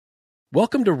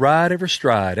Welcome to Ride Every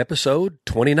Stride, episode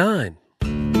 29.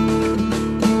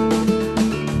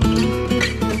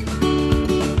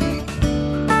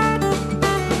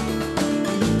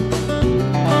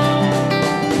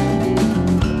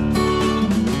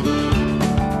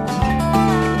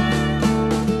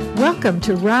 Welcome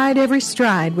to Ride Every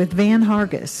Stride with Van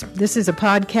Hargis. This is a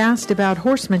podcast about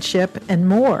horsemanship and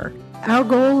more. Our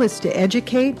goal is to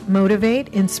educate, motivate,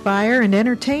 inspire, and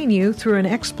entertain you through an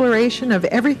exploration of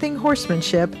everything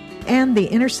horsemanship and the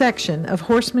intersection of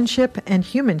horsemanship and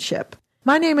humanship.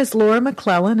 My name is Laura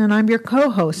McClellan, and I'm your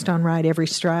co-host on Ride Every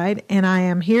Stride, and I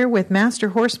am here with Master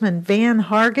Horseman Van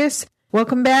Hargis.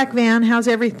 Welcome back, Van. How's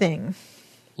everything?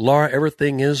 Laura,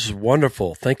 everything is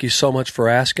wonderful. Thank you so much for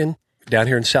asking. Down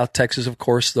here in South Texas, of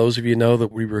course, those of you know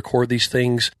that we record these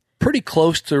things pretty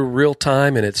close to real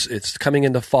time, and it's coming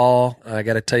into fall. I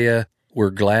got to tell you, we're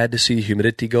glad to see the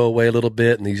humidity go away a little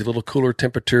bit and these little cooler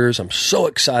temperatures. I'm so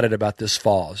excited about this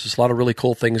fall. There's just a lot of really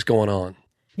cool things going on.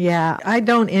 Yeah, I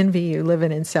don't envy you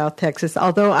living in South Texas,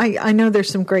 although I know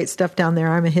there's some great stuff down there.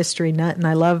 I'm a history nut, and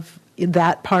I love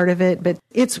that part of it, but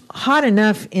it's hot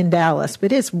enough in Dallas,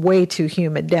 but it's way too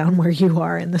humid down where you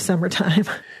are in the summertime.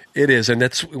 It is, and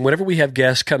that's whenever we have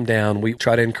guests come down, we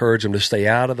try to encourage them to stay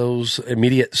out of those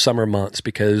immediate summer months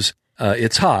because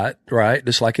it's hot, right?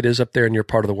 Just like it is up there in your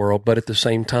part of the world. But at the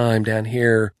same time, down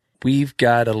here, we've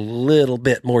got a little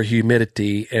bit more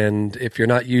humidity, and if you're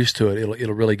not used to it,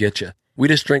 it'll really get you. We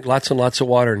just drink lots and lots of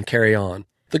water and carry on.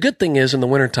 The good thing is in the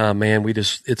wintertime, man,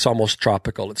 it's almost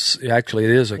tropical. It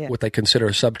is what they consider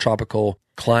a subtropical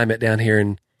climate down here.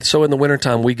 And so in the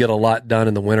wintertime, we get a lot done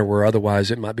in the winter where otherwise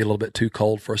it might be a little bit too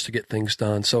cold for us to get things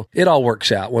done. So it all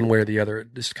works out one way or the other.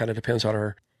 It just kind of depends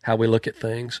on how we look at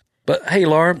things. But hey,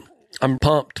 Laura, I'm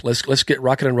pumped. Let's get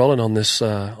rocking and rolling on this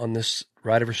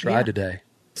Ride Every Stride today.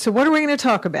 So what are we going to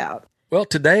talk about? Well,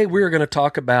 today we're going to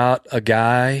talk about a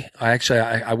guy.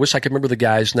 I wish I could remember the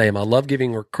guy's name. I love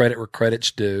giving credit where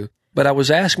credit's due. But I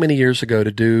was asked many years ago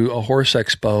to do a horse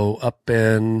expo up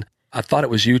in, I thought it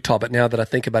was Utah, but now that I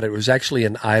think about it, it was actually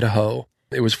in Idaho.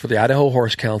 It was for the Idaho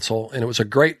Horse Council, and it was a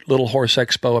great little horse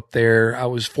expo up there. I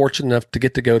was fortunate enough to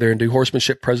get to go there and do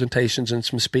horsemanship presentations and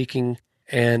some speaking.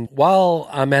 And while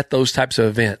I'm at those types of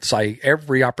events,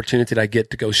 every opportunity that I get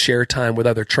to go share time with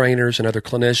other trainers and other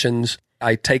clinicians,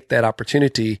 I take that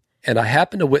opportunity. And I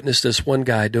happened to witness this one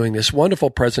guy doing this wonderful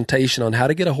presentation on how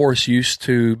to get a horse used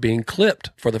to being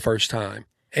clipped for the first time.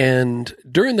 And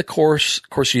during the course, of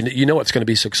course, you know it's going to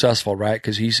be successful, right?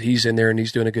 Because he's in there and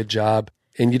he's doing a good job.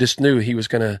 And you just knew he was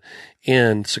going to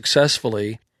end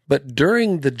successfully. But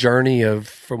during the journey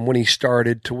from when he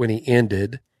started to when he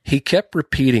ended, he kept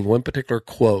repeating one particular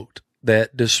quote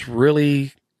that just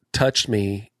really touched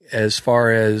me as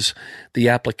far as the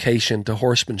application to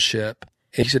horsemanship.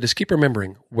 And he said, just keep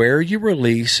remembering, where you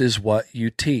release is what you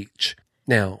teach.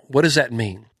 Now, what does that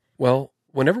mean? Well,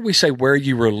 whenever we say where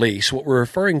you release, what we're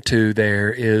referring to there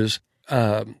is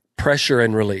pressure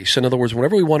and release. In other words,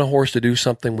 whenever we want a horse to do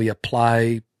something, we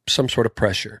apply some sort of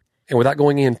pressure. And without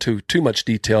going into too much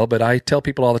detail, but I tell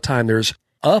people all the time, there's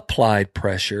applied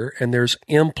pressure and there's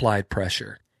implied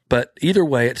pressure. But either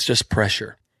way, it's just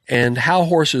pressure. And how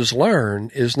horses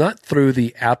learn is not through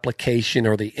the application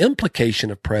or the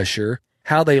implication of pressure.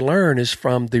 How they learn is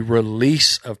from the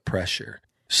release of pressure.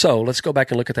 So let's go back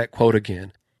and look at that quote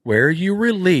again. Where you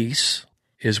release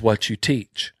is what you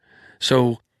teach.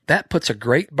 So that puts a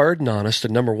great burden on us to,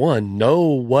 number one, know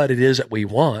what it is that we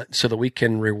want so that we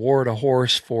can reward a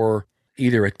horse for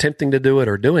either attempting to do it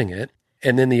or doing it.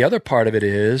 And then the other part of it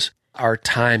is our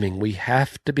timing. We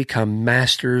have to become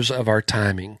masters of our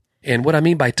timing. And what I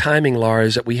mean by timing, Laura,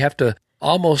 is that we have to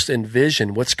almost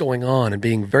envision what's going on and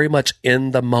being very much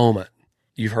in the moment.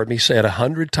 You've heard me say it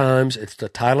 100 times. It's the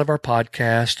title of our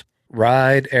podcast,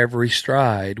 Ride Every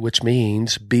Stride, which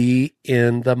means be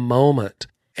in the moment.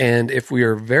 And if we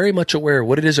are very much aware of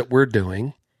what it is that we're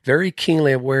doing, very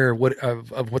keenly aware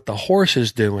of what the horse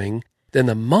is doing, then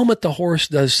the moment the horse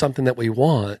does something that we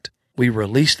want, we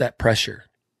release that pressure.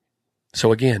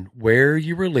 So again, where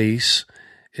you release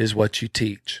is what you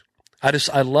teach.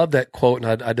 I love that quote,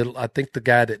 and I think the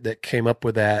guy that came up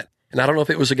with that, and I don't know if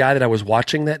it was a guy that I was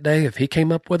watching that day, if he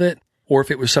came up with it, or if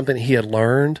it was something he had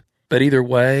learned. But either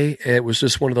way, it was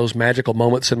just one of those magical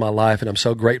moments in my life, and I'm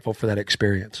so grateful for that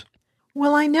experience.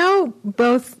 Well, I know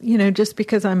both, just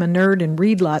because I'm a nerd and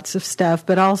read lots of stuff,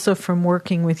 but also from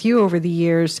working with you over the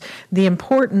years, the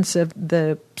importance of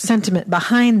the sentiment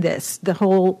behind this, the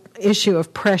whole issue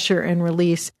of pressure and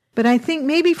release. But I think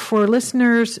maybe for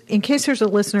listeners, in case there's a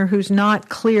listener who's not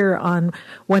clear on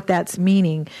what that's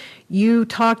meaning, you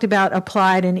talked about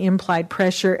applied and implied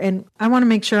pressure, and I want to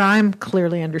make sure I'm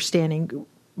clearly understanding.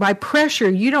 by pressure,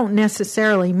 you don't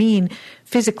necessarily mean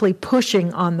physically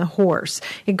pushing on the horse.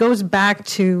 It goes back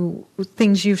to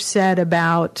things you've said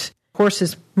about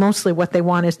horses. Mostly what they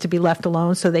want is to be left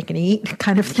alone so they can eat,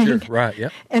 kind of thing. Sure, right,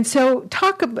 yep. And so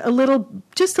talk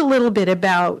just a little bit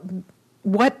about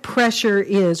what pressure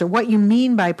is, or what you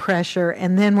mean by pressure,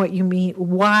 and then what you mean,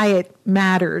 why it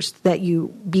matters that you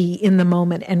be in the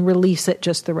moment and release at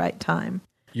just the right time.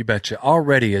 You betcha.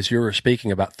 Already, as you were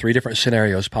speaking about, 3 different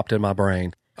scenarios popped in my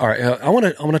brain. All right, I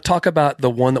want to talk about the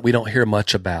one that we don't hear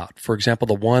much about. For example,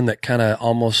 the one that kind of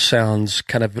almost sounds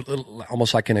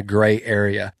almost like in a gray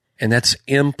area, and that's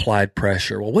implied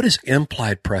pressure. Well, what is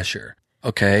implied pressure?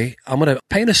 Okay, I'm going to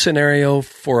paint a scenario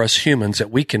for us humans that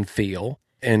we can feel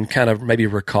and kind of maybe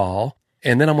recall,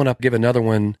 and then I'm going to give another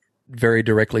one very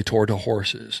directly toward the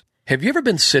horses. Have you ever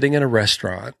been sitting in a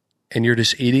restaurant and you're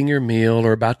just eating your meal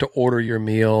or about to order your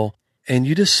meal, and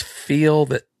you just feel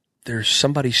that there's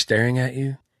somebody staring at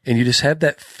you, and you just have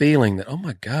that feeling that, oh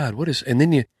my God, and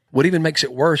then what even makes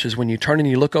it worse is when you turn and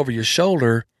you look over your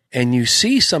shoulder and you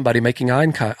see somebody making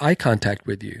eye contact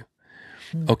with you.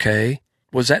 Okay.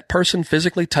 Was that person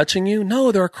physically touching you?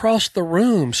 No, they're across the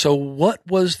room. So what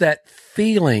was that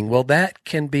feeling? Well, that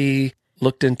can be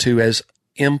looked into as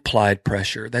implied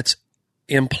pressure. That's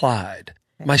implied.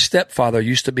 My stepfather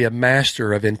used to be a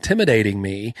master of intimidating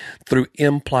me through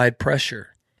implied pressure.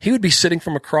 He would be sitting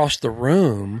from across the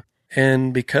room,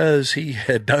 and because he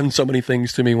had done so many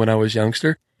things to me when I was a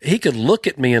youngster, he could look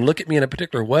at me in a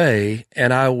particular way,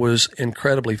 and I was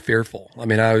incredibly fearful. I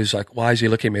mean, I was like, why is he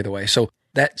looking at me the way? So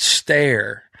that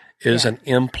stare is an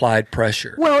implied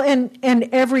pressure. Well, and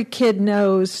every kid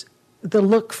knows the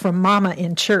look from mama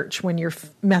in church when you're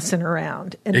messing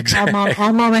around. And exactly.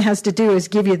 all mama has to do is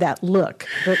give you that look.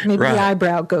 Maybe right. The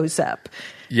eyebrow goes up.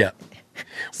 Yeah.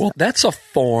 Well, that's a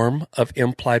form of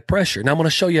implied pressure. Now I'm going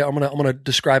to show you, I'm going to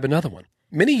describe another one.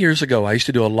 Many years ago, I used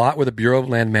to do a lot with the Bureau of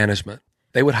Land Management.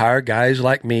 They would hire guys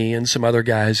like me and some other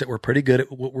guys that were pretty good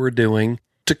at what we're doing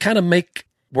to kind of make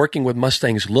working with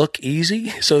Mustangs look easy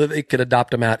so that they could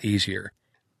adopt them out easier.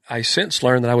 I since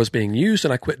learned that I was being used,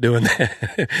 and I quit doing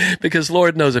that because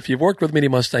Lord knows if you've worked with many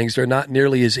Mustangs, they're not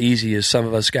nearly as easy as some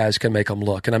of us guys can make them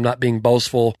look. And I'm not being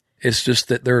boastful. It's just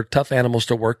that they're tough animals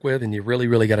to work with, and you really,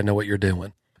 really got to know what you're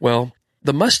doing. Well,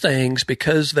 the Mustangs,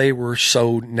 because they were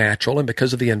so natural and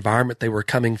because of the environment they were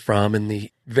coming from and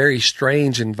the very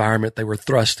strange environment they were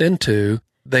thrust into,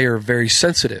 they are very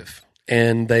sensitive.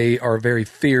 And they are very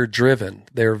fear-driven.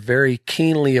 They're very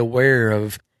keenly aware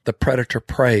of the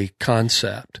predator-prey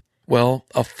concept. Well,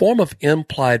 a form of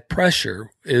implied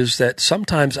pressure is that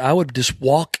sometimes I would just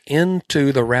walk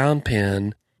into the round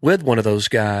pen with one of those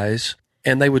guys,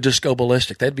 and they would just go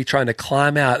ballistic. They'd be trying to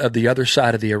climb out of the other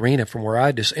side of the arena from where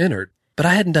I just entered. But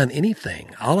I hadn't done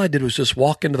anything. All I did was just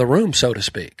walk into the room, so to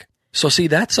speak. So see,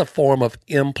 that's a form of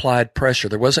implied pressure.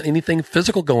 There wasn't anything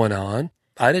physical going on.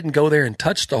 I didn't go there and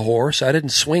touch the horse. I didn't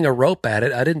swing a rope at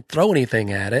it. I didn't throw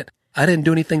anything at it. I didn't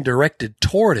do anything directed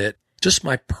toward it. Just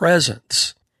my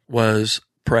presence was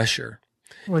pressure.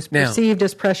 Was perceived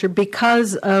as pressure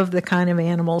because of the kind of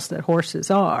animals that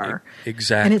horses are.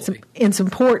 Exactly. And it's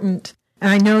important. And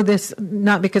I know this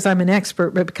not because I'm an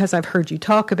expert, but because I've heard you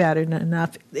talk about it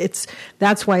enough.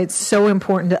 That's why it's so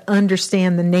important to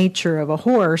understand the nature of a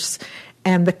horse,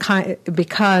 and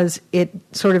because it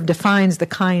sort of defines the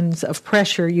kinds of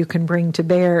pressure you can bring to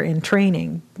bear in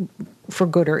training, for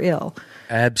good or ill.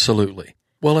 Absolutely.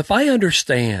 Well, if I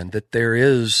understand that there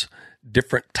is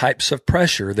different types of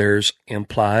pressure, there's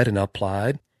implied and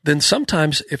applied, then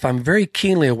sometimes if I'm very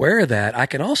keenly aware of that, I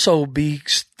can also be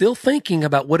still thinking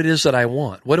about what it is that I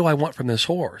want. What do I want from this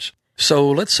horse? So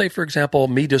let's say, for example,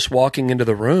 me just walking into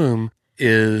the room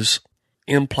is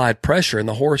implied pressure and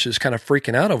the horse is kind of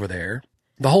freaking out over there.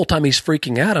 The whole time he's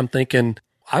freaking out, I'm thinking,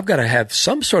 I've got to have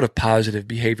some sort of positive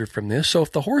behavior from this. So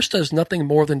if the horse does nothing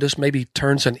more than just maybe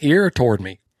turns an ear toward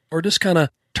me or just kind of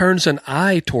turns an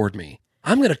eye toward me,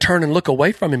 I'm going to turn and look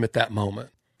away from him at that moment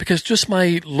because just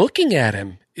my looking at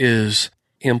him is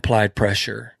implied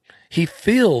pressure. He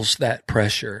feels that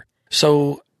pressure.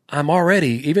 So I'm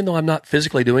already, even though I'm not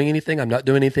physically doing anything, I'm not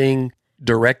doing anything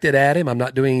directed at him, I'm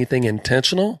not doing anything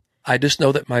intentional, I just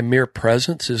know that my mere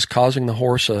presence is causing the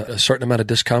horse a certain amount of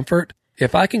discomfort.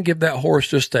 If I can give that horse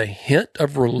just a hint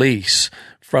of release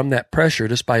from that pressure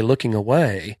just by looking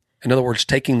away, in other words,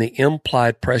 taking the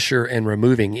implied pressure and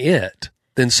removing it,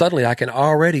 then suddenly I can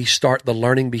already start the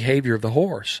learning behavior of the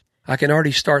horse. I can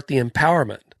already start the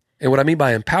empowerment. And what I mean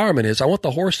by empowerment is I want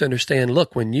the horse to understand,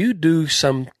 look, when you do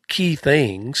some key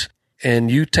things and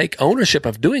you take ownership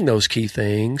of doing those key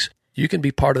things, you can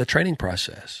be part of the training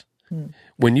process.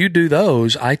 When you do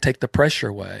those, I take the pressure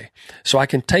away. So I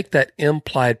can take that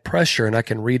implied pressure and I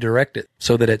can redirect it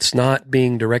so that it's not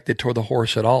being directed toward the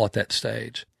horse at all at that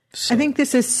stage. So. I think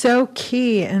this is so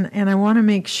key, and I want to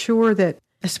make sure that,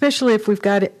 especially if we've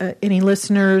got any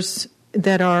listeners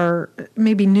that are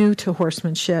maybe new to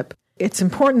horsemanship, it's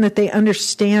important that they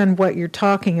understand what you're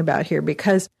talking about here,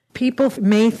 because people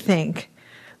may think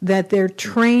that they're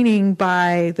training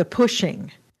by the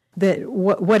pushing, that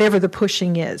whatever the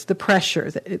pushing is, the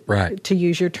pressure, right, to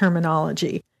use your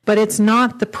terminology. But it's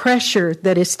not the pressure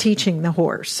that is teaching the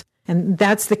horse. And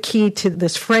that's the key to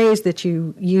this phrase that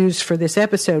you use for this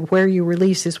episode, where you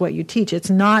release is what you teach.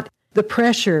 It's not the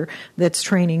pressure that's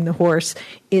training the horse.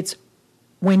 It's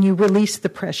when you release the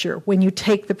pressure, when you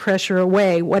take the pressure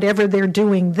away, whatever they're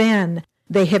doing then,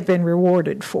 they have been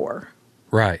rewarded for.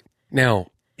 Right.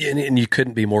 Now, and you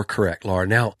couldn't be more correct, Laura.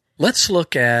 Now, let's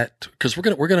look at, because we're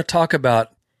going to talk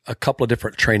about a couple of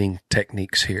different training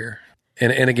techniques here.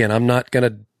 And again, I'm not going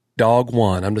to dog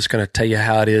one. I'm just going to tell you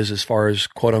how it is as far as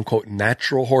quote unquote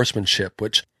natural horsemanship,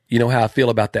 which you know how I feel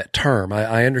about that term.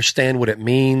 I understand what it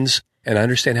means and I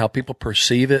understand how people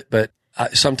perceive it, but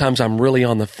sometimes I'm really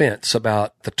on the fence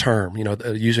about the term,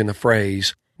 using the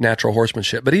phrase natural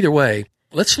horsemanship. But either way,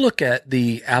 let's look at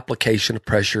the application of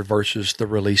pressure versus the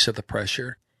release of the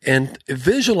pressure. And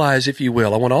visualize, if you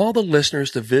will. I want all the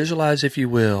listeners to visualize, if you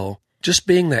will, just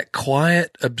being that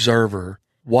quiet observer,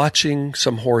 watching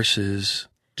some horses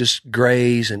just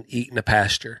graze and eat in a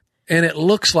pasture. And it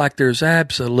looks like there's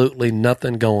absolutely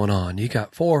nothing going on. You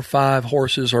got 4 or 5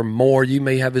 horses or more. You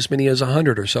may have as many as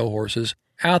 100 or so horses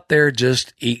out there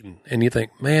just eating. And you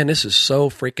think, man, this is so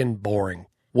freaking boring.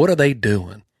 What are they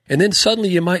doing? And then suddenly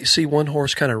you might see one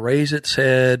horse kind of raise its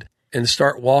head and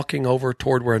start walking over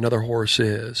toward where another horse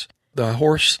is. The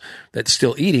horse that's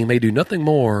still eating may do nothing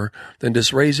more than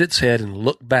just raise its head and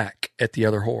look back at the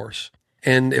other horse.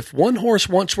 And if one horse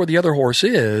wants where the other horse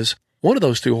is, one of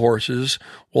those 2 horses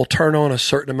will turn on a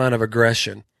certain amount of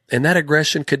aggression. And that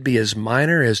aggression could be as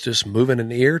minor as just moving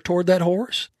an ear toward that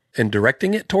horse and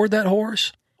directing it toward that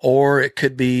horse. Or it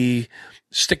could be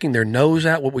sticking their nose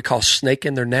out, what we call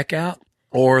snaking their neck out.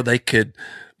 Or they could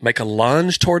make a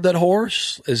lunge toward that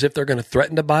horse as if they're going to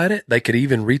threaten to bite it. They could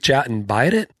even reach out and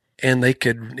bite it. And they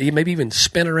could maybe even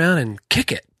spin around and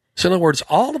kick it. So in other words,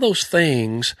 all of those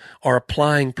things are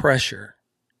applying pressure,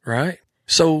 right?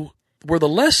 So where the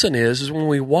lesson is when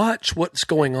we watch what's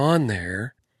going on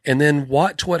there and then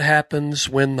watch what happens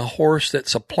when the horse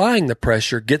that's applying the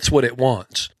pressure gets what it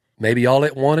wants. Maybe all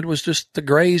it wanted was just to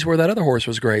graze where that other horse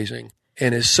was grazing.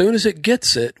 And as soon as it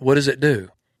gets it, what does it do?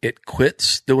 It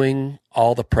quits doing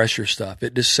all the pressure stuff.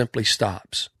 It just simply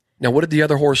stops. Now, what did the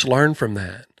other horse learn from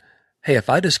that? Hey, if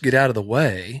I just get out of the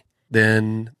way,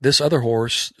 then this other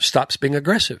horse stops being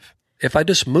aggressive. If I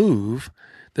just move,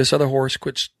 this other horse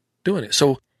quits doing it.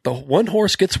 So the one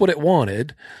horse gets what it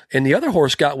wanted, and the other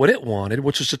horse got what it wanted,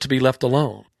 which was just to be left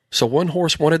alone. So one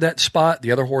horse wanted that spot,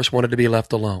 the other horse wanted to be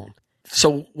left alone.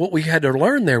 So what we had to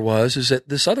learn there is that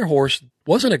this other horse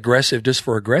wasn't aggressive just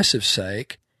for aggressive's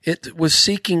sake. It was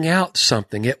seeking out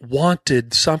something. It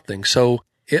wanted something. So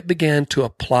it began to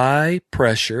apply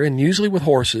pressure, and usually with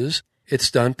horses,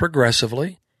 it's done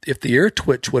progressively. If the ear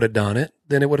twitch would have done it,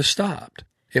 then it would have stopped.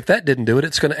 If that didn't do it,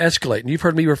 it's going to escalate. And you've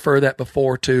heard me refer that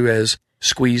before too as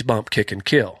squeeze, bump, kick, and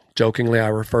kill. Jokingly, I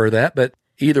refer that, but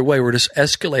either way, we're just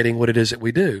escalating what it is that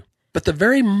we do. But the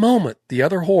very moment the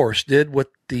other horse did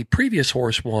what the previous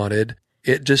horse wanted,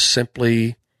 it just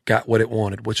simply got what it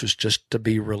wanted, which was just to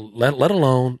be let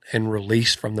alone and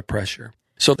released from the pressure.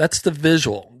 So that's the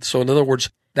visual. So in other words,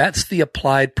 that's the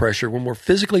applied pressure when we're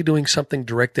physically doing something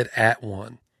directed at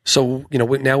one. So,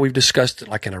 now we've discussed it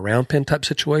like in a round pen type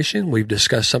situation. We've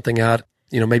discussed something out,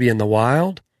 maybe in the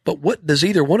wild. But what does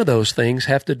either one of those things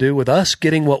have to do with us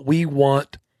getting what we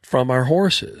want from our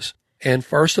horses? And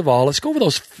first of all, let's go over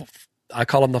those, I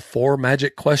call them the 4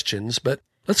 magic questions, but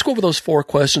let's go over those 4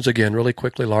 questions again really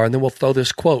quickly, Laura, and then we'll throw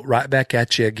this quote right back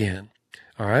at you again.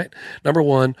 All right. Number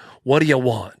 1, what do you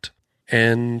want?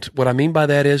 And what I mean by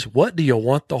that is, what do you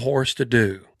want the horse to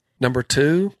do? Number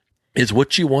 2, is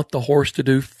what you want the horse to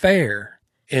do fair?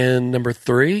 And number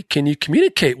 3, can you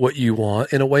communicate what you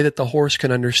want in a way that the horse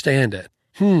can understand it?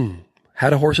 How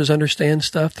do horses understand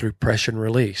stuff? Through pressure and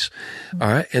release. All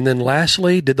right. And then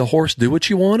lastly, did the horse do what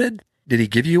you wanted? Did he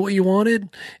give you what you wanted?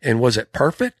 And was it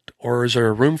perfect, or is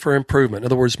there room for improvement? In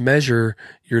other words, measure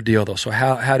your deal though. So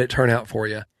how did it turn out for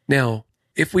you? Now,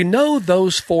 if we know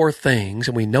those 4 things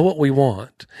and we know what we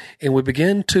want, and we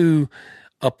begin to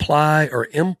apply or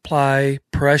imply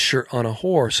pressure on a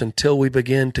horse until we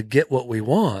begin to get what we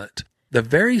want, the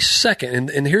very second,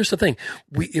 and here's the thing,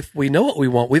 if we know what we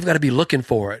want, we've got to be looking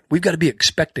for it. We've got to be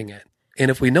expecting it. And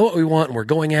if we know what we want and we're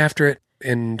going after it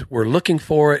and we're looking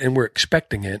for it and we're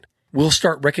expecting it, we'll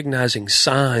start recognizing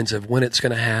signs of when it's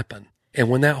going to happen. And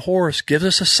when that horse gives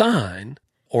us a sign,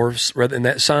 and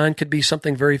that sign could be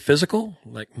something very physical,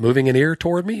 like moving an ear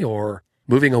toward me or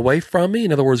moving away from me.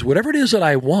 In other words, whatever it is that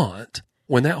I want,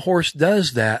 when that horse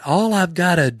does that, all I've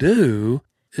got to do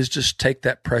is just take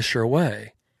that pressure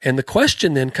away. And the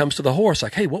question then comes to the horse,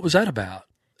 like, hey, what was that about?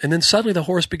 And then suddenly the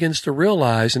horse begins to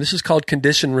realize, and this is called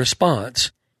conditioned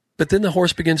response, but then the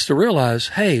horse begins to realize,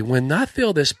 hey, when I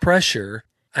feel this pressure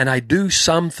and I do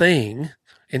something,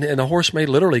 and the horse may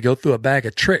literally go through a bag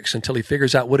of tricks until he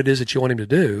figures out what it is that you want him to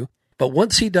do. But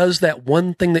once he does that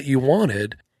one thing that you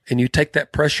wanted and you take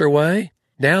that pressure away,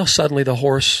 now suddenly the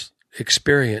horse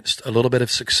experienced a little bit of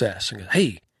success. And goes,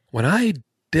 hey, when I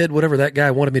did whatever that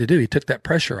guy wanted me to do, he took that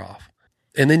pressure off.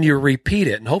 And then you repeat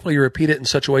it, and hopefully you repeat it in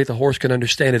such a way that the horse can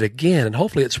understand it again. And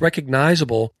hopefully it's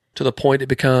recognizable to the point it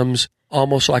becomes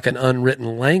almost like an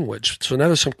unwritten language. So now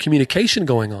there's some communication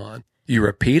going on. You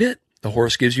repeat it, the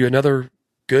horse gives you another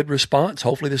good response,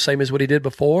 hopefully the same as what he did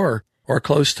before or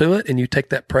close to it, and you take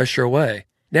that pressure away.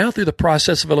 Now through the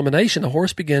process of elimination, the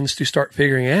horse begins to start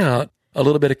figuring out a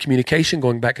little bit of communication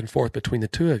going back and forth between the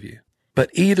two of you. But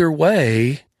either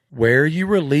way, where you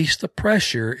release the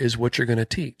pressure is what you're going to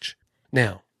teach.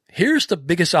 Now, here's the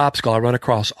biggest obstacle I run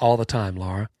across all the time,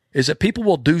 Laura, is that people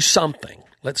will do something.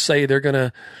 Let's say they're going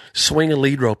to swing a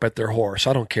lead rope at their horse.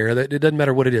 I don't care. It doesn't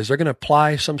matter what it is. They're going to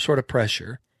apply some sort of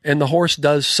pressure, and the horse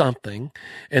does something,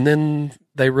 and then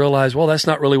they realize, well, that's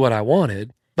not really what I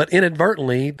wanted. But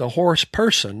inadvertently, the horse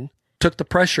person took the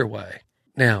pressure away.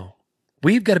 Now,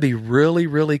 we've got to be really,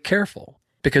 really careful,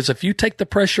 because if you take the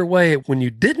pressure away when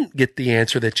you didn't get the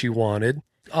answer that you wanted,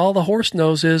 all the horse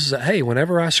knows is that, hey,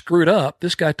 whenever I screwed up,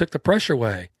 this guy took the pressure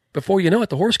away. Before you know it,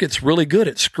 the horse gets really good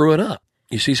at screwing up.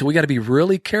 You see, so we got to be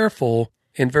really careful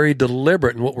and very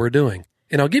deliberate in what we're doing.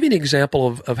 And I'll give you an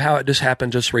example of how it just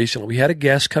happened just recently. We had a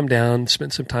guest come down,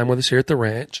 spend some time with us here at the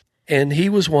ranch, and he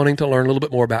was wanting to learn a little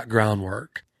bit more about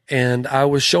groundwork. And I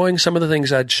was showing some of the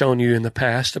things I'd shown you in the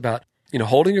past about,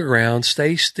 holding your ground,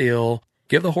 stay still,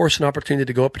 give the horse an opportunity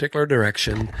to go a particular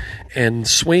direction, and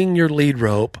swing your lead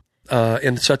rope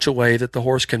in such a way that the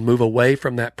horse can move away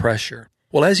from that pressure.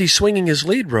 Well, as he's swinging his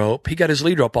lead rope, he got his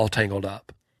lead rope all tangled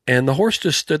up. And the horse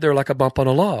just stood there like a bump on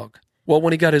a log. Well,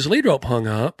 when he got his lead rope hung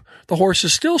up, the horse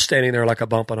is still standing there like a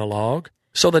bump on a log.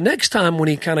 So the next time when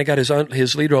he kind of got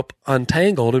his lead rope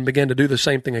untangled and began to do the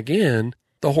same thing again,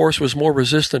 the horse was more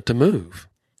resistant to move.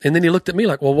 And then he looked at me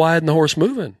like, well, why isn't the horse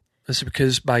moving? I said,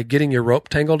 because by getting your rope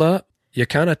tangled up, you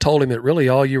kind of told him that really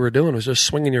all you were doing was just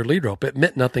swinging your lead rope. It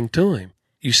meant nothing to him.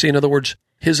 You see, in other words,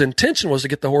 his intention was to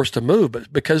get the horse to move,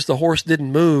 but because the horse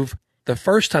didn't move the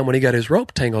first time when he got his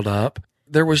rope tangled up,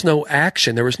 there was no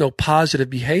action. There was no positive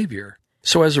behavior.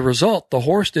 So as a result, the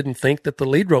horse didn't think that the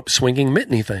lead rope swinging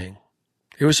meant anything.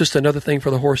 It was just another thing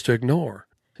for the horse to ignore.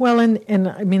 Well, and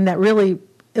I mean, that really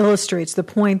illustrates the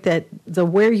point that the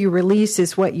where you release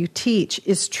is what you teach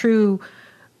is true,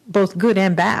 both good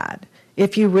and bad.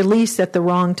 If you release at the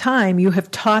wrong time, you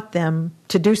have taught them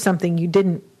to do something you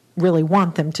didn't really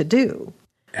want them to do.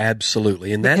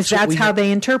 Absolutely. And that's how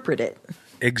they interpret it.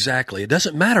 Exactly. It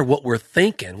doesn't matter what we're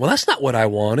thinking. Well, that's not what I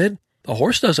wanted. The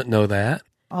horse doesn't know that.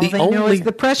 All they know is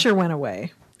the pressure went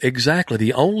away. Exactly.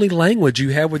 The only language you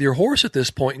have with your horse at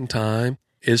this point in time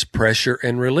is pressure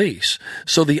and release.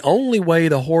 So the only way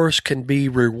the horse can be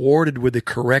rewarded with the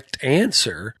correct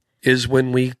answer is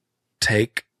when we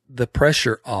take the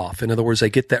pressure off. In other words, they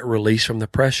get that release from the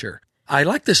pressure. I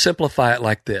like to simplify it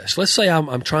like this. Let's say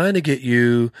I'm trying to get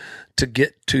you to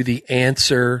get to the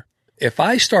answer. If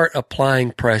I start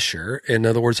applying pressure, in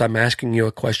other words, I'm asking you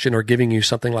a question or giving you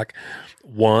something like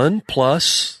 1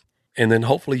 plus, and then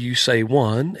hopefully you say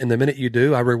 1. And the minute you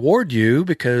do, I reward you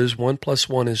because 1 plus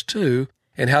 1 is 2.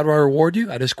 And how do I reward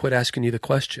you? I just quit asking you the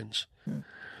questions.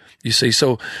 You see,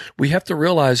 so we have to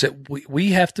realize that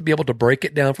we have to be able to break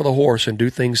it down for the horse and do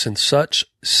things in such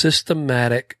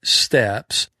systematic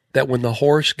steps that when the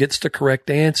horse gets the correct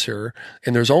answer,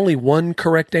 and there's only one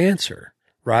correct answer,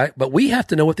 right? But we have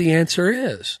to know what the answer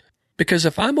is. Because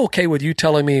if I'm okay with you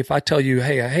telling me, if I tell you,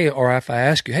 hey, or if I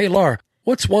ask you, hey, Laura,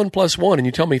 what's 1 plus 1? And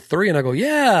you tell me 3, and I go,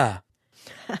 yeah.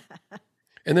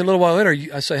 And then a little while later,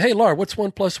 I say, hey, Laura, what's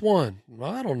 1 plus 1? Well,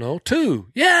 I don't know, 2.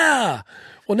 Yeah.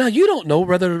 Well, now you don't know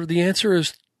whether the answer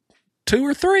is 2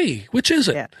 or 3. Which is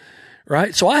it? Yeah.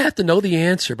 Right? So I have to know the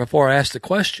answer before I ask the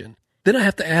question. Then I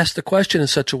have to ask the question in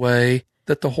such a way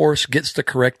that the horse gets the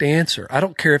correct answer. I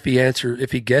don't care if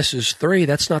he guesses 3,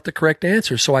 that's not the correct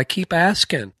answer. So I keep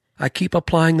asking. I keep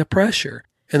applying the pressure.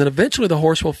 And then eventually the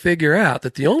horse will figure out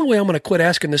that the only way I'm going to quit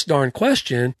asking this darn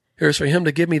question is for him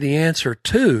to give me the answer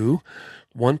 2.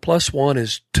 1 + 1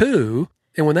 is 2.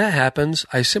 And when that happens,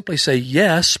 I simply say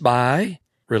yes by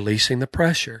releasing the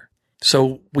pressure.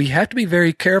 So we have to be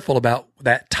very careful about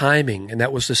that timing. And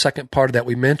that was the second part of that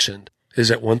we mentioned, is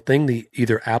that one thing, the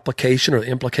either application or the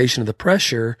implication of the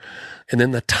pressure, and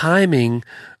then the timing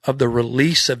of the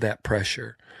release of that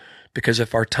pressure. Because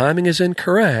if our timing is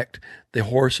incorrect, the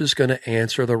horse is going to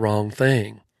answer the wrong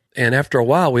thing. And after a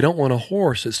while, we don't want a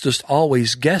horse that's just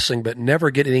always guessing but never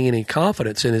getting any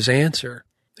confidence in his answer.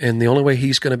 And the only way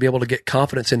he's going to be able to get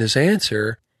confidence in his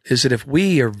answer is that if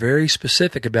we are very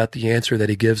specific about the answer that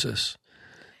he gives us.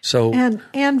 So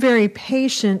and very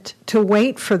patient to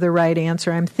wait for the right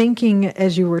answer. I'm thinking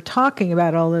as you were talking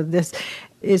about all of this,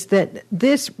 is that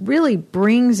this really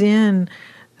brings in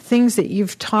things that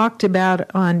you've talked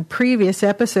about on previous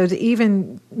episodes,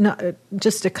 even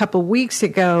just a couple weeks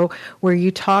ago, where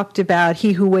you talked about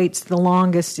he who waits the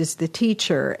longest is the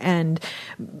teacher, and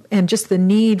just the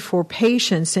need for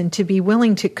patience and to be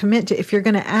willing to commit to, if you're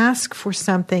going to ask for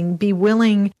something, be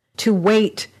willing to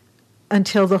wait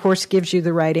until the horse gives you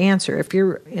the right answer. If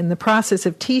you're in the process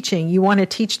of teaching, you want to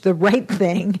teach the right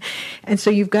thing. And so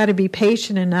you've got to be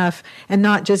patient enough and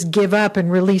not just give up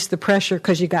and release the pressure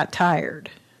because you got tired.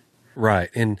 Right.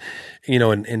 And,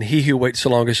 and he who waits the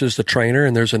longest is the trainer.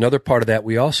 And there's another part of that.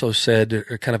 We also said,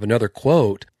 kind of another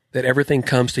quote, that everything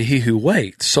comes to he who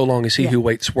waits, so long as he who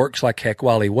waits works like heck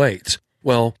while he waits.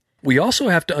 Well, we also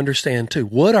have to understand, too,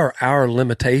 what are our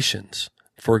limitations?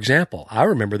 For example, I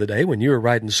remember the day when you were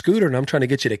riding the scooter and I'm trying to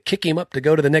get you to kick him up to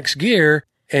go to the next gear,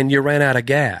 and you ran out of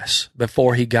gas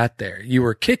before he got there. You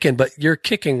were kicking, but your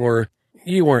kicking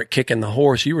you weren't kicking the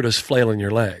horse. You were just flailing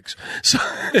your legs.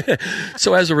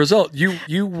 So as a result, you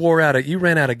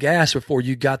ran out of gas before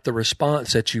you got the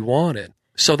response that you wanted.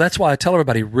 So that's why I tell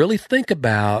everybody, really think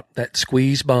about that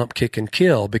squeeze, bump, kick, and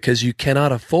kill, because you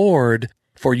cannot afford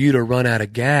for you to run out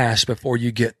of gas before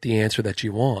you get the answer that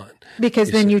you want.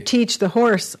 Because then you teach the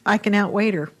horse, I can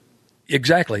outweight her.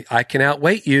 Exactly. I can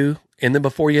outweight you. And then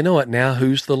before you know it, now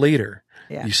who's the leader?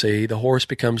 Yeah. You see, the horse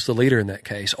becomes the leader in that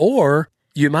case. Or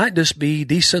you might just be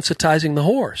desensitizing the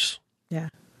horse. Yeah.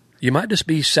 You might just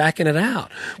be sacking it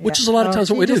out, which is a lot of times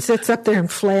what we do. She just sits up there and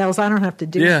flails. I don't have to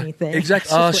do anything.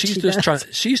 Exactly. She's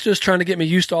just trying to get me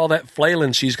used to all that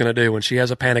flailing she's going to do when she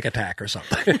has a panic attack or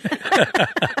something.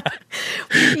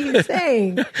 What are you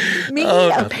saying? Me,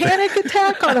 a panic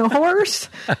attack on a horse?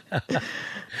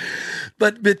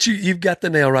 But you've got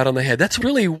the nail right on the head. That's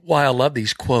really why I love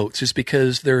these quotes, is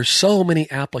because there are so many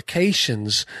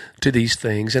applications to these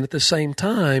things. And at the same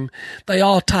time, they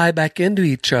all tie back into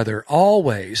each other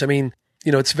always. I mean,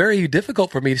 it's very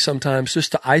difficult for me sometimes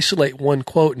just to isolate one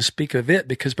quote and speak of it,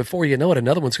 because before you know it,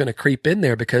 another one's going to creep in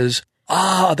there because,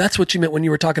 that's what you meant when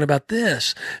you were talking about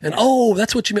this. And,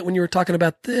 that's what you meant when you were talking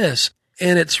about this.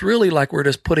 And it's really like we're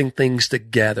just putting things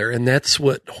together. And that's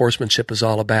what horsemanship is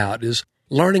all about, is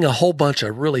learning a whole bunch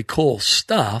of really cool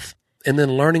stuff and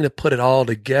then learning to put it all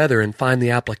together and find the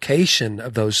application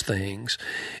of those things.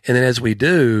 And then as we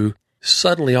do,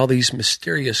 suddenly all these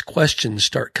mysterious questions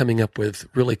start coming up with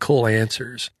really cool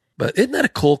answers. But isn't that a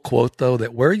cool quote, though,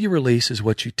 that where you release is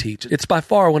what you teach? It's by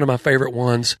far one of my favorite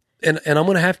ones. And I'm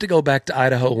going to have to go back to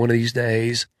Idaho one of these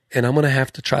days, and I'm going to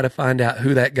have to try to find out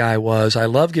who that guy was. I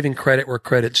love giving credit where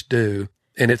credit's due.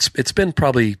 And it's been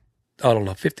probably,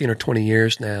 15 or 20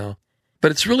 years now. But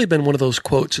it's really been one of those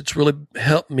quotes. It's really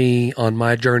helped me on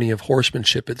my journey of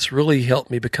horsemanship. It's really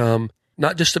helped me become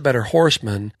not just a better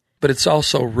horseman, but it's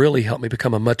also really helped me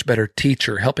become a much better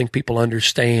teacher, helping people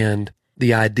understand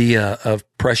the idea of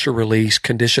pressure release,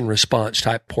 condition response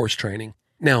type horse training.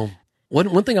 Now,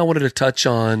 one thing I wanted to touch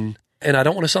on, and I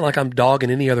don't want to sound like I'm dogging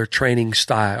any other training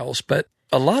styles, but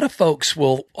a lot of folks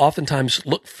will oftentimes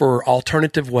look for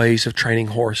alternative ways of training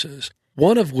horses,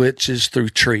 one of which is through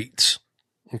treats.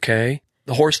 Okay?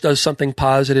 The horse does something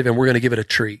positive and we're going to give it a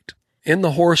treat. In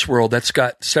the horse world, that's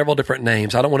got several different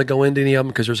names. I don't want to go into any of them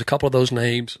because there's a couple of those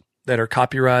names that are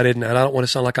copyrighted, and I don't want to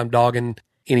sound like I'm dogging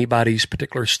anybody's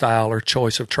particular style or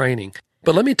choice of training.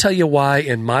 But let me tell you why,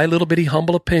 in my little bitty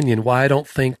humble opinion, why I don't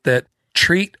think that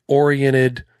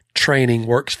treat-oriented training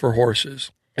works for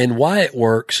horses and why it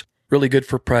works really good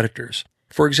for predators.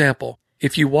 For example,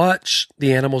 if you watch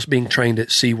the animals being trained at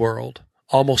SeaWorld,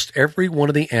 almost every one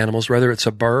of the animals, whether it's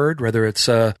a bird, whether it's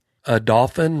a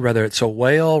dolphin, whether it's a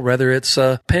whale, whether it's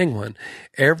a penguin,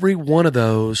 every one of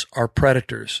those are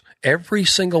predators. Every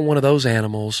single one of those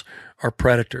animals are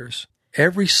predators.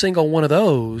 Every single one of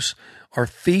those are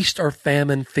feast or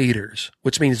famine feeders,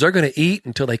 which means they're going to eat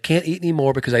until they can't eat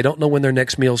anymore because they don't know when their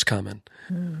next meal's coming.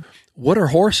 What are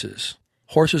horses?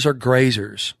 Horses are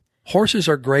grazers. Horses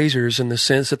are grazers in the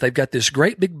sense that they've got this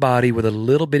great big body with a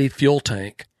little bitty fuel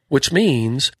tank, which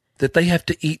means that they have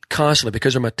to eat constantly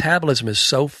because their metabolism is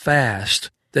so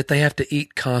fast that they have to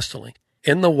eat constantly.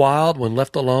 In the wild, when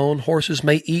left alone, horses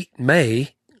it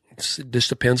just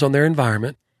depends on their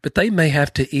environment, but they may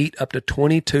have to eat up to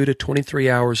 22 to 23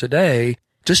 hours a day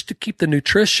just to keep the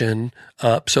nutrition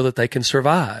up so that they can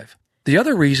survive. The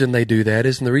other reason they do that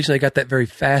is, and the reason they got that very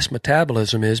fast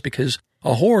metabolism is because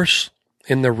a horse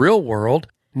in the real world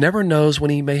never knows when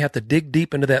he may have to dig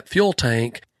deep into that fuel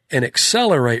tank and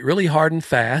accelerate really hard and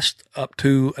fast up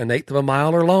to 1/8 of a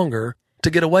mile or longer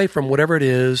to get away from whatever it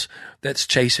is that's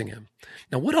chasing him.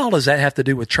 Now, what all does that have to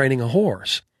do with training a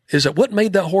horse? Is it what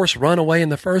made that horse run away in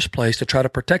the first place to try to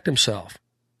protect himself?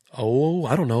 Oh,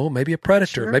 I don't know. Maybe a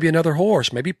predator, maybe another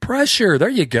horse, maybe pressure. There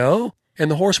you go. And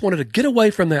the horse wanted to get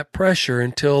away from that pressure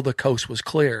until the coast was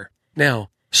clear. Now,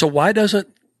 so why doesn't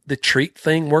the treat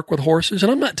thing work with horses?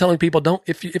 And I'm not telling people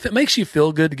if it makes you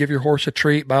feel good to give your horse a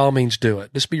treat, by all means do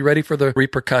it. Just be ready for the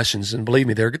repercussions. And believe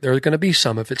me, there are going to be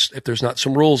some if there's not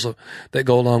some rules that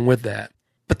go along with that.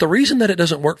 But the reason that it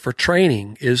doesn't work for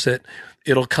training is that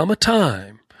it'll come a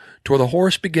time to where the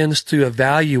horse begins to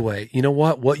evaluate, you know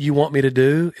what you want me to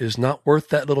do is not worth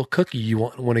that little cookie you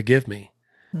want to give me.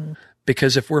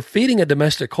 Because if we're feeding a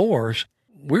domestic horse,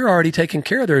 we're already taking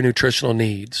care of their nutritional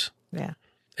needs. Yeah.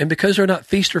 And because they're not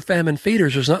feast or famine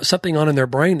feeders, there's not something on in their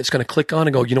brain that's going to click on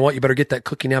and go, you know what, you better get that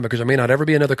cookie now because there may not ever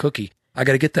be another cookie. I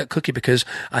got to get that cookie because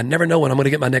I never know when I'm going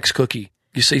to get my next cookie.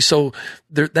 You see, so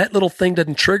that little thing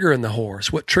doesn't trigger in the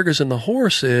horse. What triggers in the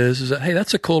horse is that, hey,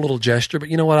 that's a cool little gesture, but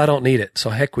you know what? I don't need it.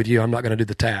 So heck with you. I'm not going to do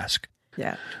the task.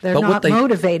 Yeah. They're not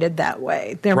motivated that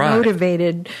way. They're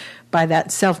motivated by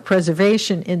that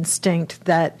self-preservation instinct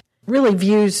that really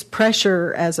views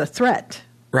pressure as a threat.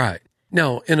 Right.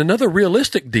 Now, in another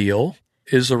realistic deal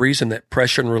is the reason that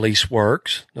pressure and release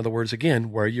works. In other words,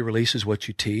 again, where you release is what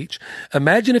you teach.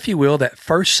 Imagine, if you will, that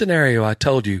first scenario I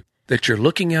told you, that you're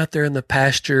looking out there in the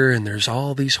pasture and there's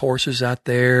all these horses out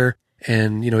there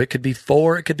and, it could be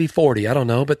 4, it could be 40, I don't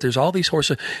know, but there's all these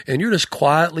horses and you're just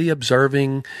quietly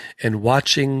observing and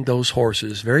watching those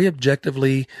horses, very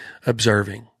objectively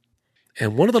observing.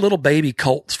 And one of the little baby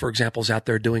colts, for example, is out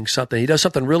there doing something. He does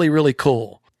something really, really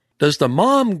cool. Does the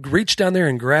mom reach down there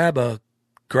and grab a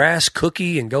grass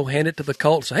cookie and go hand it to the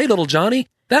colt and say, hey, little Johnny,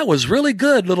 that was really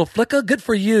good, little Flicka. Good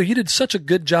for you. You did such a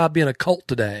good job being a colt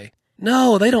today.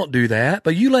 No, they don't do that.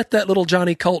 But you let that little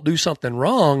Johnny colt do something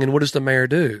wrong, and what does the mare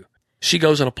do? She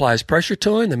goes and applies pressure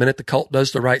to him. The minute the colt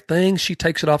does the right thing, she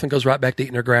takes it off and goes right back to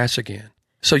eating her grass again.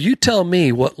 So you tell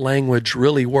me what language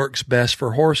really works best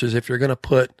for horses if you're going to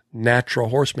put natural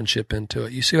horsemanship into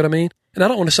it. You see what I mean? And I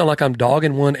don't want to sound like I'm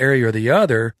dogging one area or the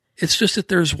other. It's just that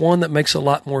there's one that makes a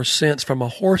lot more sense from a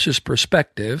horse's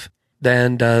perspective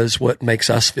than does what makes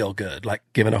us feel good, like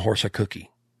giving a horse a cookie,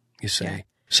 you see. Yeah.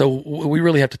 So we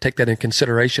really have to take that in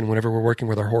consideration whenever we're working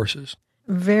with our horses.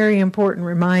 Very important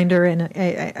reminder, and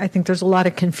I think there's a lot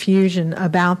of confusion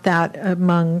about that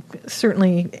among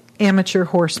certainly amateur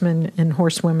horsemen and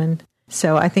horsewomen.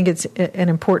 So I think it's an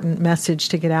important message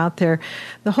to get out there.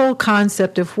 The whole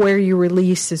concept of where you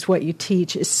release is what you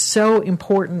teach is so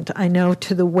important, I know,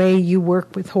 to the way you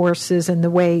work with horses and the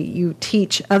way you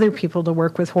teach other people to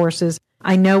work with horses.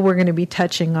 I know we're going to be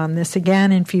touching on this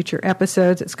again in future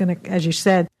episodes. It's going to, as you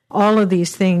said, all of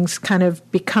these things kind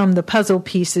of become the puzzle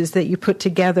pieces that you put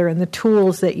together and the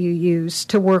tools that you use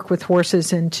to work with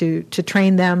horses and to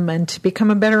train them and to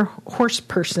become a better horse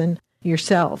person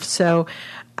yourself. So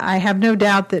I have no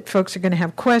doubt that folks are going to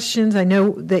have questions. I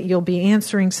know that you'll be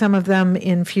answering some of them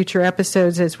in future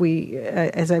episodes as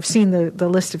I've seen the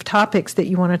list of topics that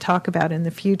you want to talk about in the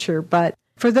future. But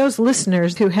for those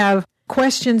listeners who have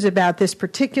questions about this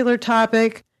particular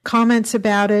topic, comments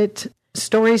about it,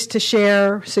 stories to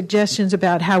share, suggestions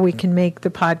about how we can make the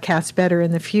podcast better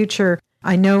in the future,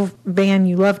 I know, Van,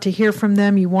 you love to hear from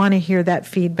them. You want to hear that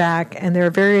feedback, and there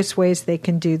are various ways they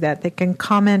can do that. They can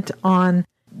comment on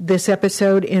this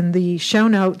episode in the show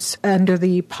notes under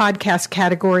the podcast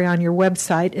category on your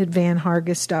website at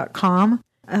vanhargis.com.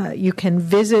 You can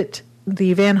visit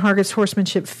the Van Hargis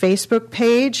Horsemanship Facebook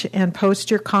page and post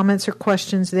your comments or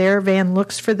questions there. Van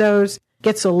looks for those,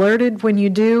 gets alerted when you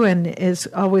do, and is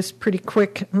always pretty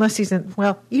quick, unless he's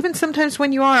even sometimes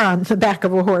when you are on the back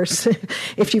of a horse.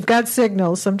 If you've got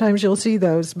signals, sometimes you'll see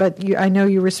those, but I know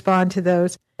you respond to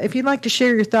those. If you'd like to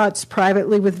share your thoughts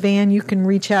privately with Van, you can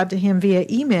reach out to him via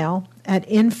email at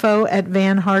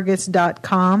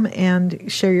info@vanhargis.com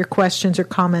and share your questions or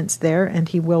comments there, and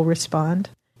he will respond.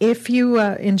 If you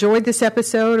enjoyed this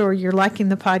episode or you're liking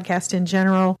the podcast in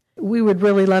general, we would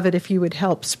really love it if you would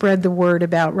help spread the word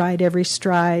about Ride Every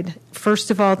Stride.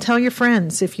 First of all, tell your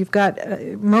friends. If you've got,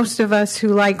 most of us who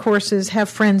like horses have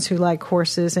friends who like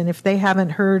horses, and if they haven't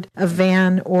heard of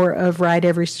Van or of Ride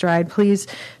Every Stride, please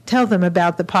tell them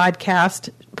about the podcast.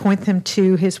 Point them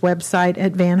to his website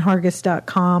at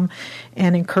vanhargis.com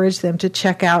and encourage them to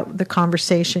check out the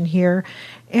conversation here.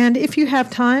 And if you have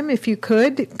time, if you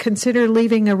could, consider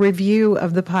leaving a review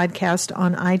of the podcast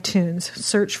on iTunes.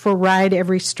 Search for Ride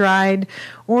Every Stride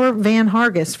or Van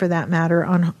Hargis, for that matter,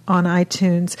 on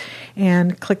iTunes,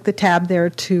 and click the tab there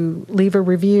to leave a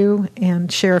review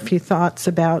and share a few thoughts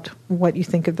about what you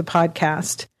think of the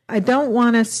podcast. I don't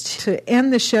want us to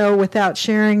end the show without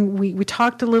sharing. We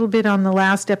talked a little bit on the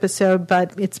last episode,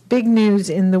 but it's big news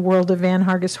in the world of Van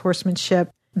Hargis horsemanship.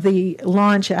 The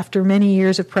launch, after many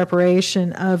years of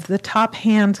preparation, of the Top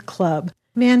Hand Club.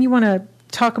 Van, you want to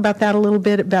talk about that a little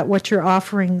bit, about what you're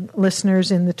offering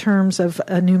listeners in the terms of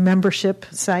a new membership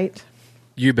site?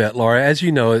 You bet, Laura. As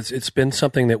you know, it's been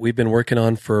something that we've been working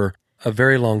on for a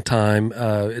very long time.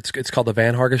 It's called the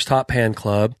Van Hargis Top Hand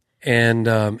Club. And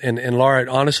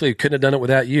Laura, honestly, couldn't have done it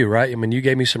without you, right? I mean, you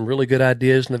gave me some really good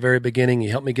ideas in the very beginning. You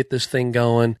helped me get this thing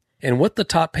going. And what the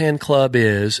Top Hand Club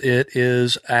is, it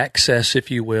is access,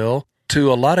 if you will,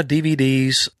 to a lot of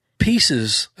DVDs,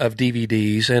 pieces of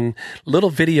DVDs, and little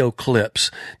video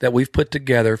clips that we've put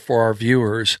together for our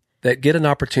viewers that get an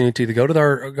opportunity to go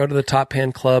to the Top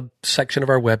Hand Club section of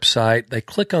our website. They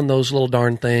click on those little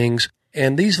darn things,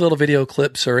 and these little video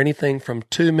clips are anything from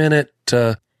 2-minute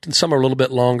to some are a little bit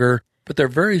longer, but they're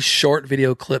very short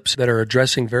video clips that are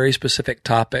addressing very specific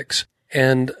topics.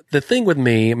 And the thing with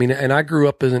me, I mean, and I grew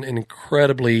up in an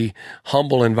incredibly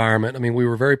humble environment. I mean, we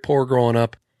were very poor growing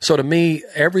up. So to me,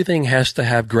 everything has to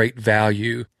have great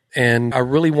value. And I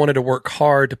really wanted to work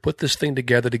hard to put this thing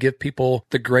together to give people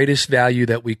the greatest value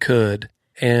that we could.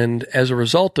 And as a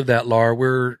result of that, Laura,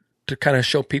 we're to kind of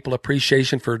show people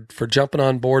appreciation for jumping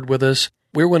on board with us.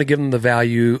 We want to give them the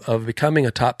value of becoming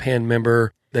a Top Hand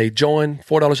member. They join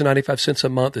 $4.95 a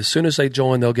month. As soon as they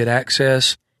join, they'll get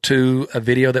access to a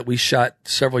video that we shot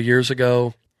several years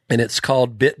ago, and it's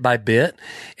called Bit by Bit.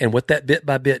 And what that Bit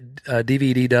by Bit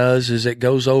DVD does is it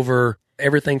goes over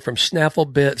everything from snaffle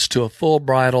bits to a full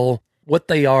bridle, what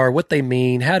they are, what they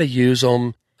mean, how to use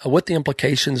them, what the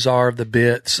implications are of the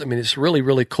bits. I mean, it's really,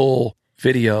 really cool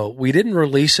video. We didn't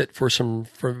release it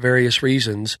for various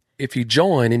reasons. If you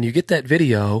join and you get that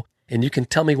video and you can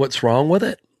tell me what's wrong with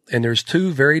it, and there's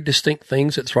two very distinct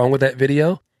things that's wrong with that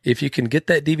video, if you can get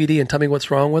that DVD and tell me what's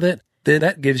wrong with it, then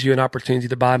that gives you an opportunity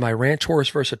to buy my Ranch Horse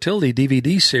Versatility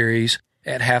DVD series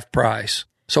at half price.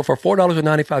 So for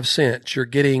 $4.95, you're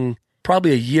getting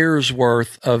probably a year's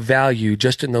worth of value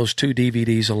just in those two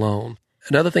DVDs alone.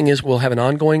 Another thing is we'll have an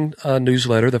ongoing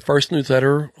newsletter. The first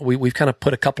newsletter, we've kind of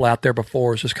put a couple out there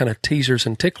before. It's just kind of teasers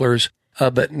and ticklers.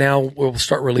 But now we'll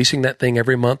start releasing that thing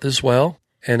every month as well.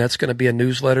 And that's going to be a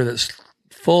newsletter that's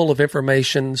full of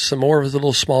information, some more of the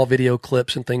little small video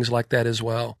clips and things like that as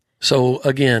well. So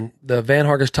again, the Van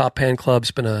Hargis Top Hand Club's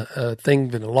been a thing,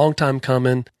 been a long time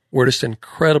coming. We're just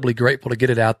incredibly grateful to get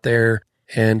it out there,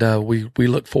 and we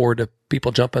look forward to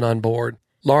people jumping on board.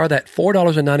 Laura, that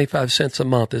 $4.95 a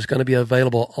month is going to be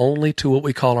available only to what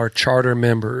we call our charter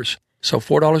members. So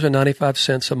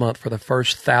 $4.95 a month for the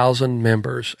first 1,000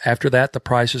 members. After that, the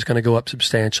price is going to go up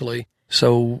substantially.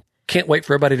 So can't wait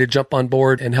for everybody to jump on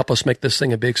board and help us make this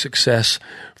thing a big success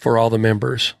for all the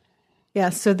members.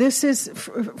 Yeah, so this is,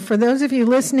 for those of you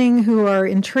listening who are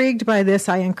intrigued by this,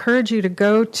 I encourage you to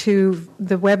go to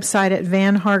the website at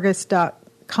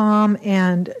vanhargis.com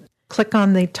and click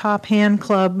on the Top Hand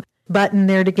Club button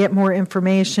there to get more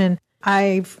information.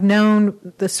 I've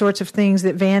known the sorts of things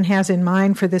that Van has in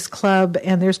mind for this club,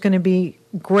 and there's going to be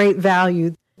great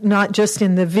value, not just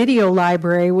in the video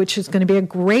library, which is going to be a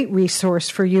great resource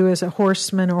for you as a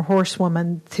horseman or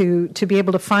horsewoman to be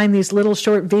able to find these little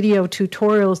short video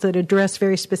tutorials that address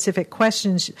very specific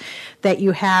questions that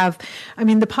you have. I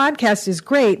mean, the podcast is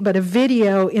great, but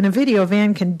in a video,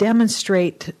 Van can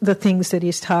demonstrate the things that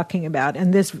he's talking about.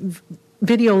 And this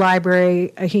video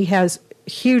library, he has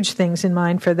huge things in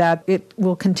mind for that. It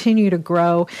will continue to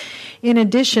grow. In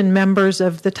addition, members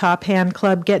of the Top Hand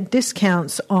Club get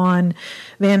discounts on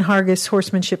Van Hargis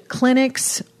horsemanship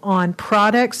clinics, on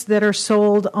products that are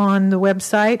sold on the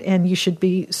website, and you should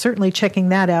be certainly checking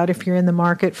that out if you're in the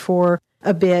market for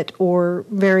a bit or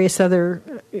various other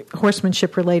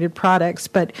horsemanship-related products.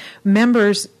 But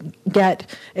members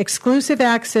get exclusive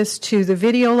access to the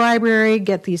video library,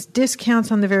 get these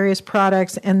discounts on the various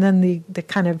products, and then the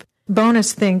kind of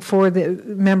bonus thing for the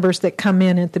members that come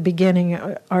in at the beginning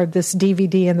are this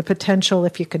DVD and the potential,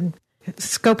 if you can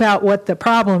scope out what the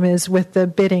problem is with the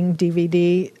bidding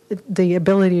DVD, the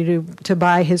ability to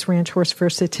buy his Ranch Horse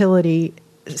Versatility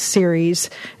series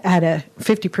at a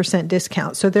 50%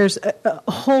 discount. So there's a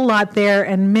whole lot there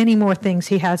and many more things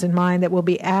he has in mind that will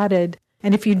be added.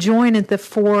 And if you join at the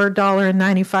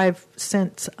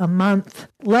 $4.95 a month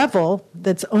level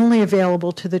that's only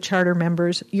available to the charter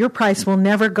members, your price will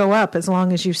never go up as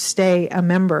long as you stay a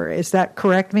member. Is that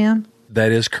correct, Van?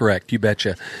 That is correct. You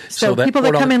betcha. So people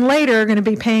that come in later are going to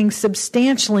be paying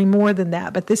substantially more than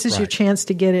that. But this is your chance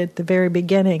to get it at the very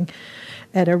beginning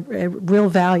at a real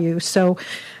value. So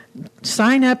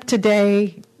sign up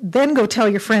today. Then go tell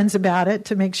your friends about it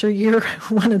to make sure you're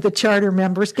one of the charter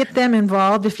members. Get them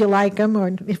involved if you like them,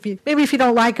 or if you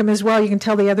don't like them as well, you can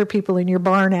tell the other people in your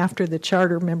barn after the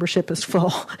charter membership is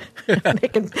full.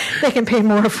 they can pay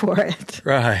more for it.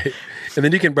 Right. And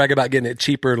then you can brag about getting it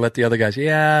cheaper and let the other guys,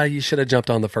 you should have jumped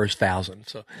on the first 1,000.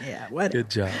 So good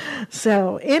job.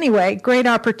 So anyway, great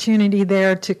opportunity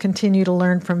there to continue to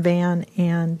learn from Van,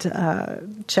 and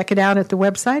check it out at the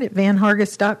website at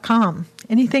vanhargis.com.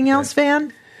 Anything else,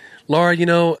 Van? Laura,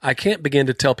 I can't begin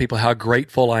to tell people how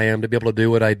grateful I am to be able to do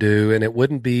what I do, and I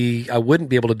wouldn't be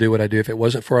able to do what I do if it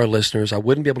wasn't for our listeners. I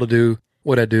wouldn't be able to do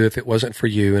what I do if it wasn't for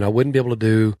you, and I wouldn't be able to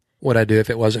do what I do if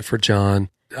it wasn't for John.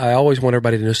 I always want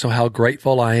everybody to know how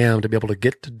grateful I am to be able to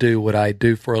get to do what I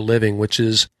do for a living, which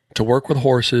is to work with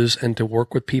horses and to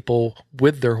work with people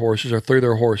with their horses or through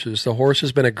their horses. The horse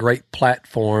has been a great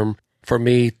platform for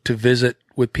me to visit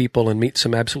with people and meet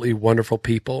some absolutely wonderful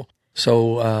people.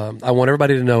 So I want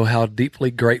everybody to know how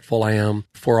deeply grateful I am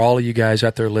for all of you guys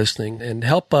out there listening, and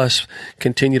help us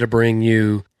continue to bring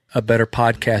you a better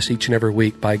podcast each and every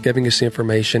week by giving us the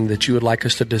information that you would like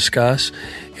us to discuss,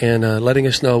 and letting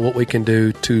us know what we can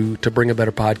do to bring a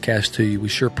better podcast to you. We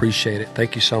sure appreciate it.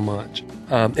 Thank you so much.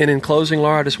 And in closing,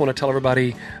 Laura, I just want to tell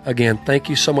everybody again, thank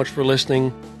you so much for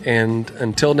listening. And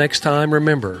until next time,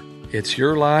 remember, it's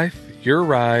your life, your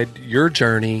ride, your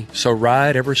journey. So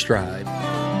ride every stride.